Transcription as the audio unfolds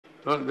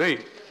No,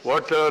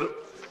 what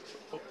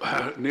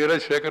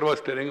Neeraj Shekhar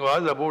was telling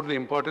was about the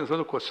importance of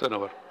the question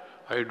hour.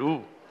 I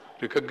do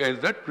recognize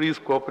that. Please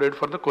cooperate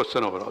for the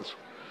question hour also.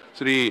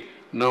 Sri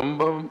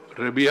Nabam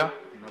Rebia,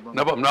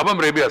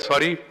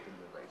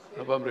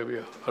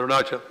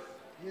 Arunachal.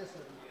 Yes, sir.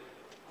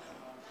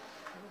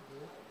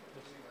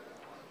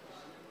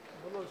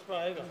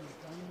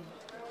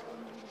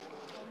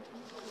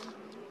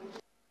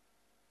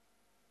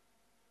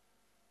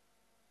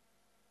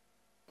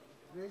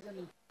 Raise an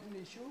important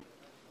issue.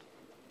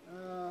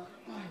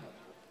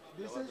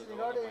 This is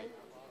regarding.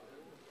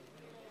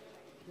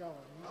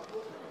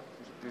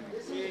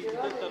 This is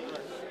regarding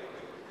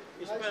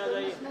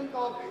establishment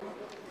of.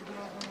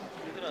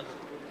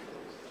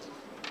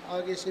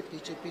 आगे से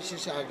पीछे, पीछे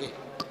से आगे.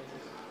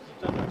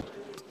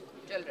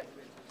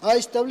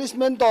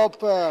 Establishment of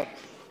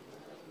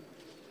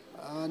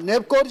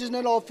NEPCO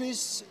regional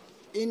office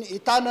in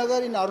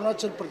Itanagar in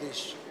Arunachal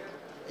Pradesh.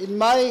 In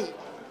my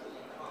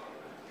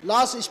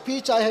last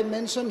speech I have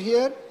mentioned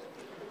here,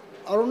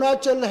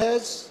 Arunachal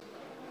has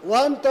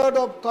 1/3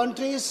 of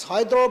country's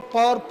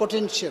hydropower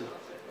potential.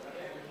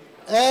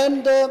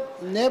 And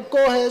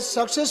NEPCO has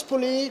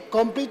successfully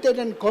completed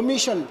and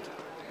commissioned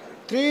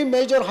 3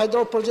 major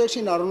hydro projects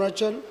in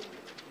Arunachal: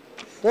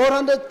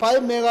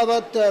 405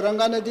 megawatt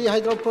Ranganadi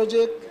hydro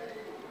project,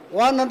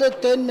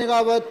 110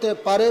 megawatt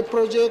Pare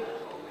project,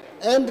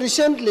 and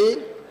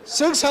recently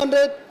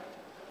 600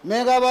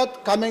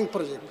 megawatt Kameng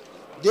project.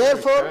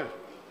 Therefore,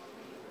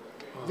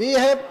 we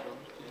have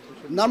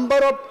number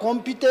of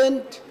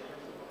competent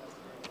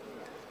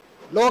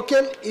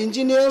local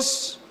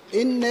engineers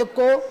in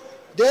NEPCO.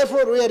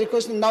 Therefore, we are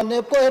requesting, now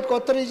NEPCO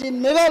headquarters is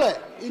in Meghalaya,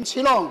 in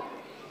Shillong,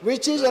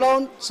 which is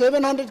around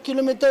 700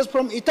 kilometers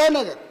from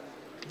Itanagar.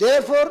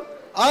 Therefore,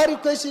 our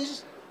request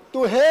is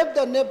to have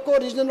the NEPCO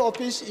regional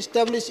office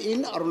established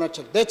in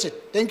Arunachal. That's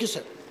it. Thank you,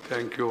 sir.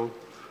 Thank you.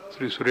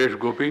 Sri Suresh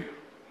Gopi.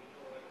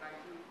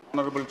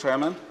 Honorable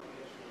Chairman.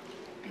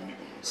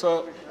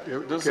 So,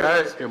 this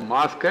is a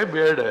mask hai,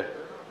 beard hai?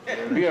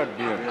 Beard.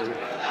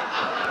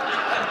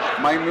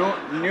 My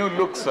new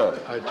look, sir.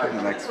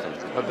 Next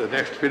film. The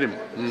next film.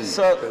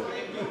 Sir,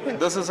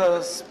 this is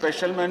a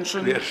special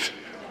mention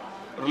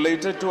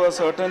related to a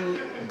certain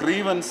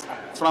grievance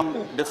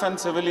from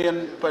Defence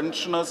Civilian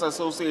Pensioners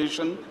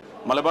Association,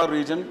 Malabar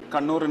region,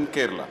 Kannur in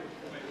Kerala.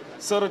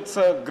 Sir, it's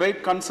a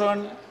great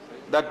concern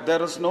that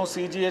there is no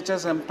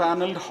CGHS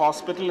empaneled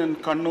hospital in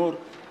Kannur,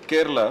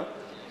 Kerala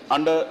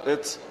under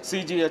its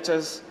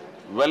CGHS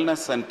Wellness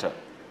Center.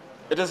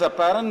 It is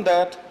apparent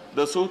that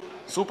the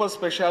super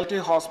specialty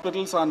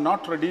hospitals are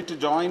not ready to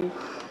join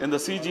in the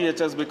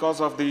CGHS because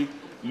of the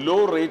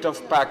low rate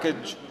of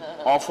package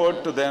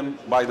offered to them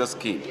by the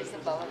scheme.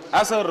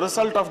 As a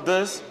result of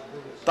this,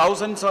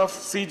 thousands of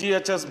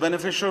CGHS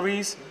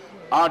beneficiaries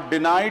are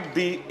denied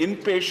the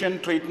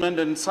inpatient treatment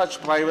in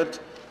such private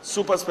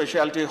super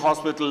specialty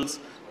hospitals,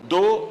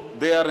 though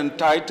they are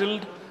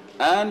entitled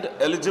and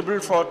eligible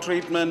for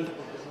treatment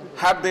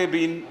had they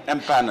been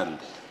empaneled.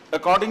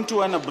 According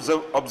to an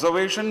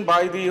observation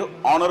by the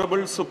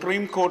Honorable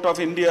Supreme Court of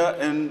India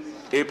in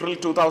April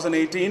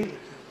 2018,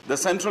 the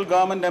central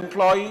government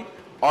employee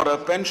or a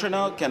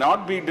pensioner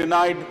cannot be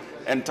denied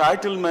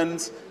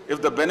entitlements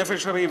if the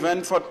beneficiary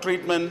went for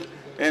treatment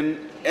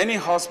in any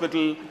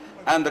hospital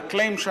and the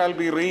claim shall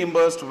be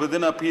reimbursed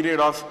within a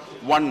period of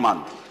 1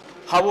 month.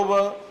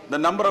 However, the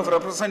number of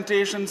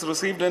representations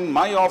received in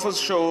my office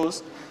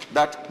shows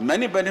that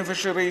many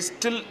beneficiaries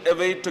still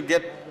await to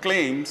get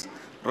claims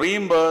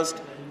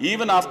reimbursed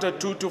even after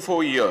 2 to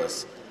 4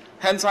 years.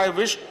 Hence, I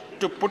wish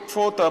to put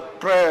forth a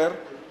prayer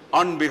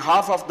on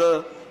behalf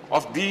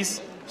of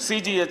these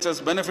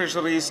CGHS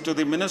beneficiaries to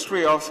the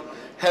Ministry of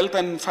Health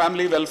and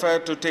Family Welfare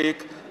to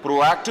take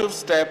proactive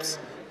steps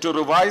to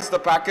revise the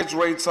package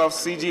rates of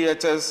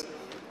CGHS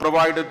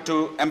provided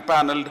to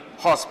empaneled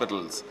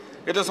hospitals.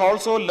 It is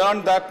also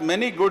learned that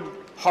many good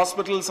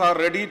hospitals are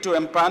ready to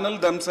empanel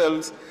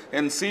themselves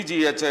in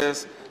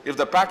CGHS if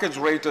the package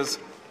rate is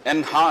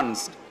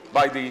enhanced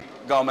by the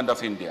Government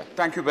of India.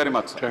 Thank you very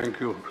much, sir. Thank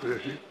you.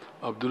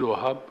 Abdul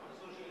Wahab.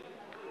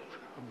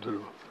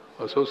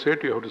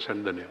 Associate, you have to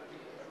send the name.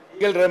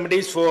 Legal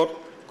remedies for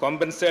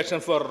compensation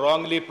for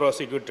wrongly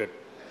prosecuted.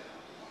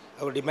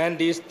 Our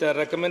demand is the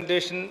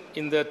recommendation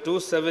in the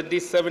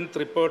 277th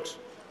report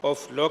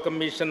of Law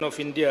Commission of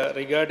India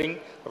regarding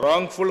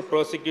wrongful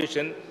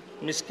prosecution,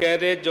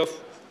 miscarriage of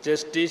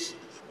justice,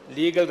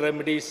 legal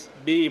remedies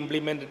be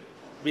implemented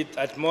with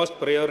utmost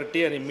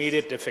priority and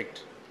immediate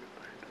effect.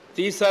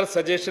 These are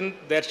suggestions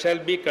that shall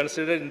be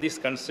considered in this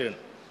concern: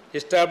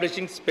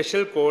 establishing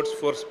special courts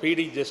for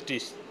speedy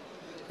justice,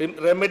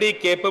 remedy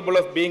capable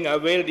of being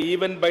availed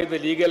even by the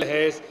legal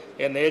heirs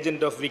and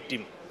agent of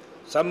victim,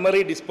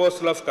 summary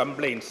disposal of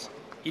complaints,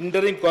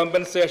 interim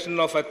compensation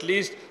of at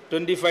least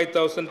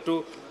 25,000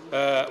 to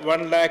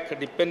 1 lakh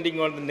depending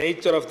on the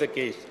nature of the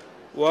case,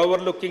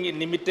 overlooking in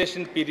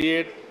limitation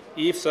period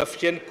if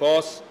sufficient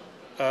cause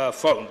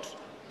found.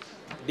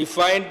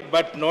 Defined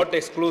but not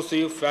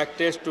exclusive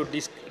factors to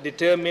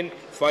determine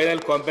final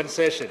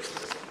compensation.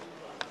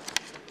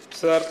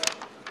 Sir,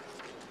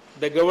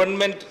 The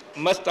government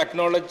must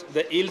acknowledge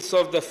the ills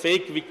of the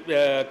fake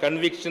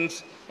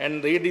convictions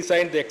and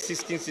redesign the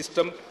existing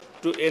system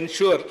to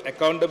ensure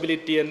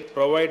accountability and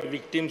provide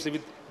victims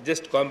with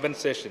just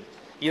compensation.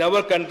 In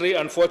our country,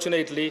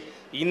 unfortunately,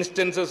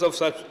 instances of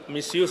such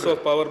misuse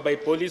of power by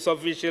police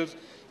officials,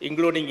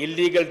 including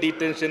illegal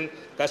detention,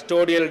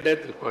 custodial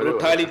death,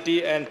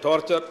 brutality, and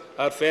torture,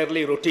 are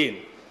fairly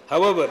routine.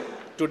 However,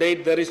 to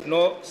date, there is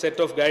no set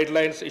of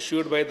guidelines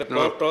issued by the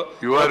court.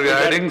 You are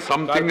adding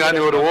something on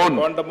your own.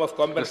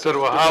 Mr.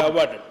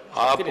 Wahab,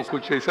 आप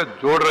कुछ ऐसा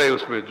जोड़ रहे हैं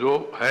उसमें जो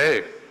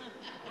है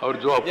और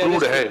जो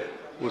approved है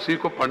उसी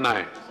को पढ़ना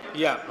है.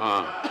 Yeah.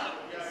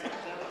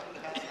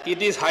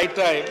 It is high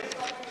time.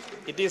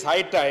 It is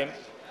high time.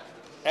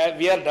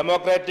 We are a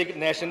democratic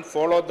nation.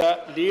 Follow the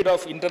lead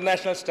of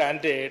international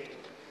standard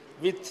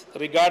with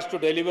regards to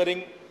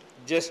delivering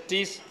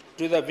justice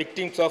to the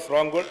victims of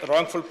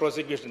wrongful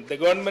prosecution. The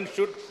government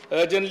should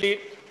urgently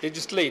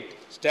legislate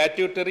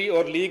statutory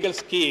or legal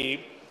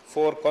scheme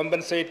for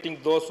compensating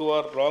those who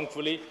are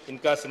wrongfully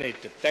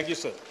incarcerated. Thank you,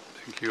 sir.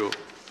 Thank you.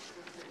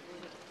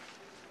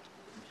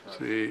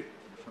 Sri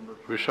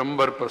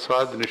Vishambar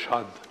Prasad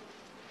Nishad.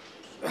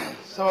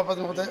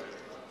 सभापति महोदय,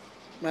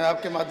 मैं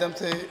आपके माध्यम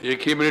से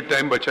 1 ही minute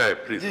time बचा है,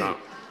 please.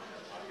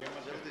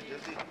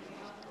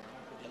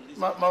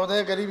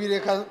 महोदय, गरीबी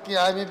रेखा की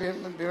आय में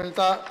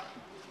विभिन्नता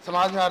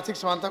समाज में आर्थिक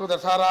समानता को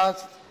दर्शा रहा है.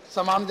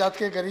 समान जात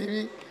के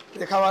गरीबी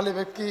रेखा वाले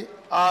व्यक्ति की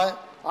आय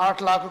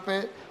 8 लाख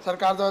रुपए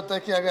सरकार द्वारा तय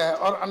किया गया है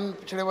और अन्य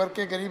पिछड़े वर्ग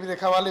के गरीबी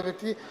रेखा वाले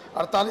व्यक्ति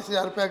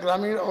 48,000 रुपया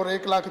ग्रामीण और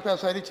 1 लाख रुपया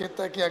शहरी क्षेत्र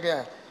तय किया गया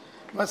है.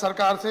 मैं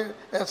सरकार से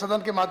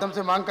सदन के माध्यम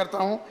से मांग करता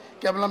हूं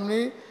कि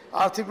अवलंबनी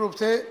आर्थिक रूप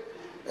से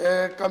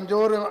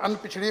कमजोर एवं अन्य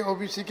पिछड़े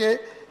ओबीसी के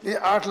लिए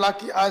 8 लाख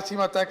की आय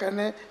सीमा तय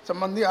करने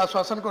संबंधी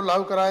आश्वासन को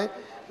लागू कराए,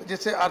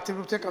 जिससे आर्थिक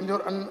रूप से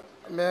कमजोर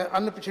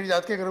अन्य पिछड़ी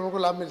जाति के गरीबों को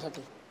लाभ मिल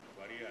सके.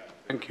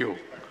 Thank you.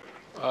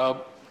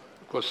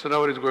 Question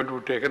hour is going to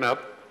be taken up.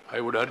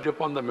 I would urge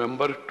upon the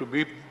member to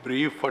be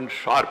brief and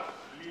sharp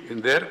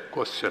in their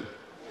question.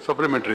 Supplementary.